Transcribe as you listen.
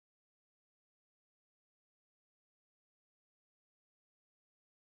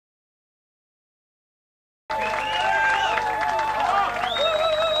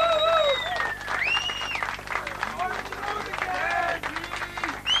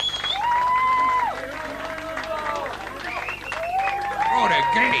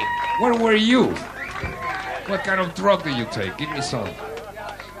Where were you? What kind of drug did you take? Give me some.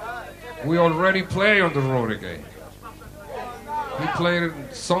 We already play on the road again. We played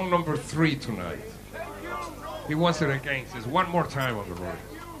song number 3 tonight. He wants it again. He says one more time on the road.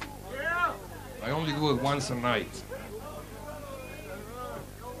 I only do it once a night.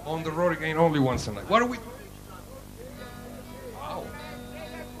 On the road again, only once a night. What are we? Wow.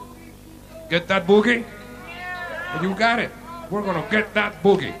 Get that boogie? You got it. We're gonna get that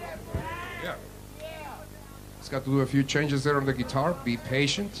boogie. Yeah. It's got to do a few changes there on the guitar. Be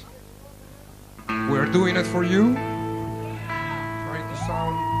patient. We're doing it for you. Trying to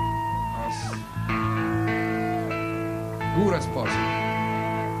sound as good as possible.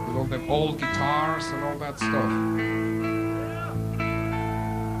 With all them old guitars and all that stuff.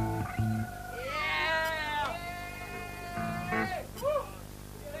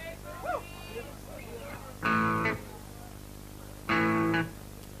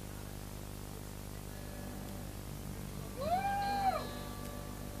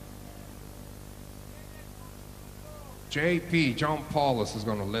 JP, John Paulus, is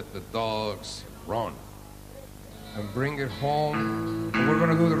going to let the dogs run and bring it home. And we're going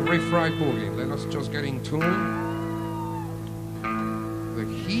to do the Refried Boogie. Let us just get in tune.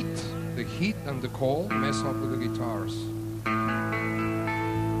 The heat and the cold mess up with the guitars.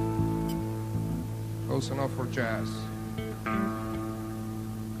 Close enough for jazz.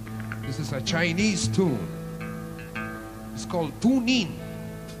 This is a Chinese tune. It's called Tune In.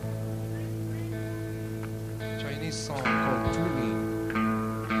 Song called Boogie.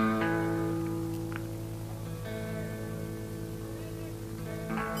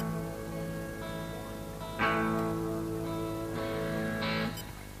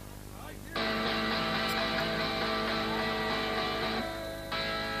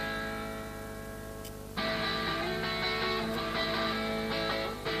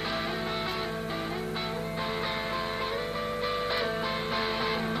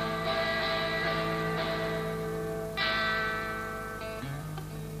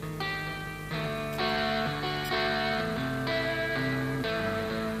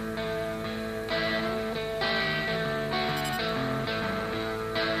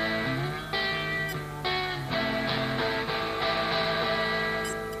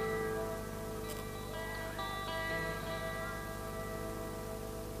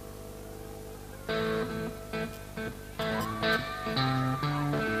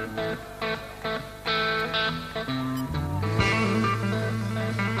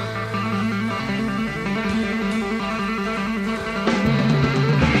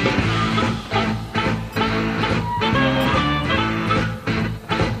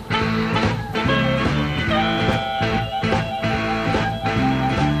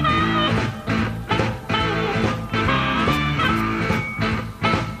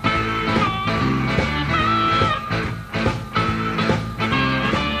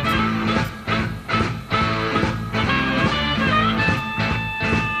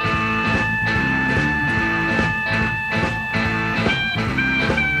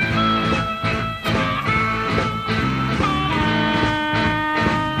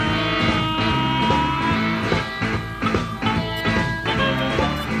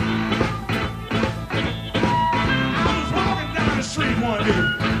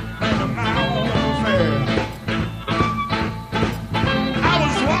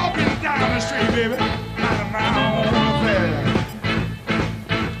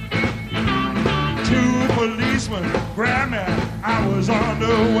 Grabbed me, I was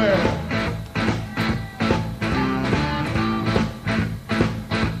underwear.